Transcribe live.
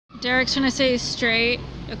Derek's trying to say he's straight.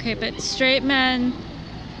 Okay, but straight men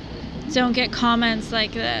don't get comments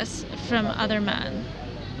like this from other men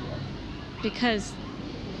because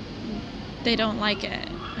they don't like it.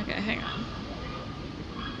 Okay, hang on.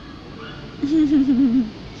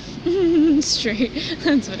 Straight.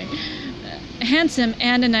 That's funny. Handsome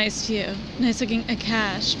and a nice view. Nice looking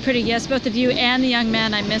Akash. Pretty, yes, both of you and the young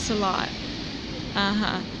man I miss a lot.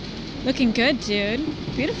 Uh-huh. Looking good, dude.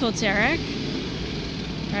 Beautiful, Derek.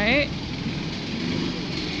 Right?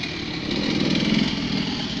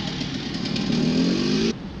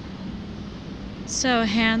 So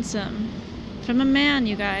handsome. From a man,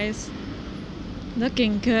 you guys.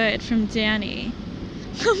 Looking good from Danny.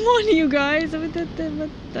 Come on, you guys. What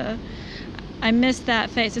the? I missed that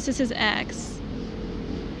face. This is his ex.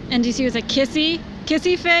 And do you see it was a kissy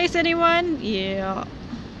face, anyone? Yeah.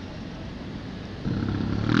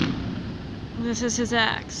 This is his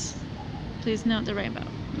ex. Please note the rainbow.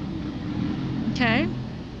 Okay.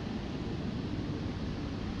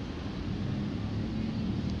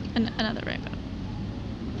 Another rainbow.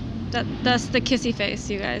 That's the kissy face,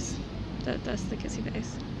 you guys. That's the kissy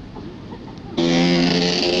face.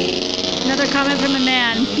 Another comment from a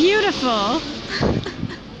man. Beautiful.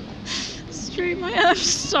 I'm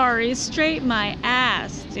sorry. Straight my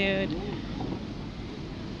ass, dude.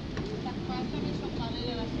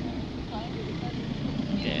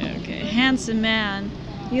 Yeah, okay. Handsome man.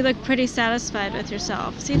 You look pretty satisfied with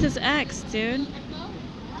yourself. See, this ex, dude.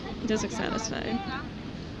 He does look satisfied.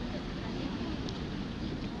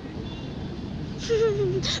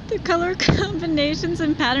 The color combinations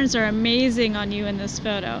and patterns are amazing on you in this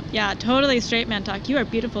photo. Yeah, totally straight man talk. You are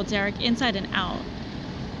beautiful, Derek, inside and out.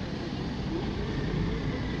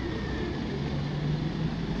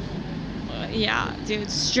 Yeah,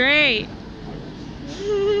 dude, straight.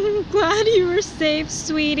 Glad you were safe,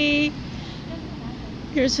 sweetie.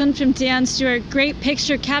 Here's one from Dan Stewart. Great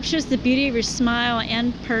picture, captures the beauty of your smile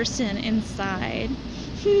and person inside.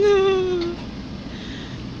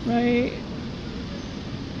 Right.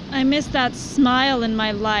 I miss that smile in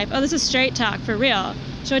my life. Oh, this is straight talk, for real.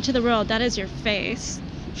 Show it to the world. That is your face.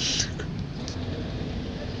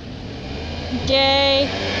 Gay.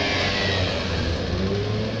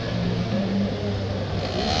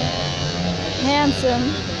 Handsome.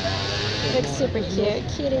 Looks super cute.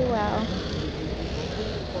 Cutie, wow.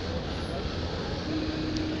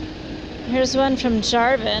 Here's one from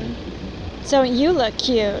Jarvin. Don't you look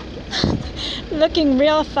cute? Looking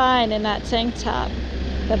real fine in that tank top.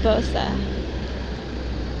 Babosa.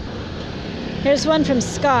 Here's one from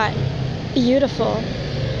Scott. Beautiful.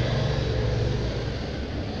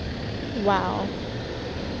 Wow.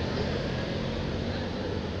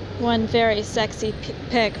 One very sexy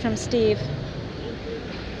pic from Steve.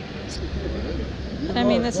 I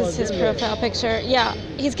mean, this is his profile picture. Yeah,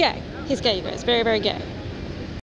 he's gay. He's gay, you guys. Very, very gay.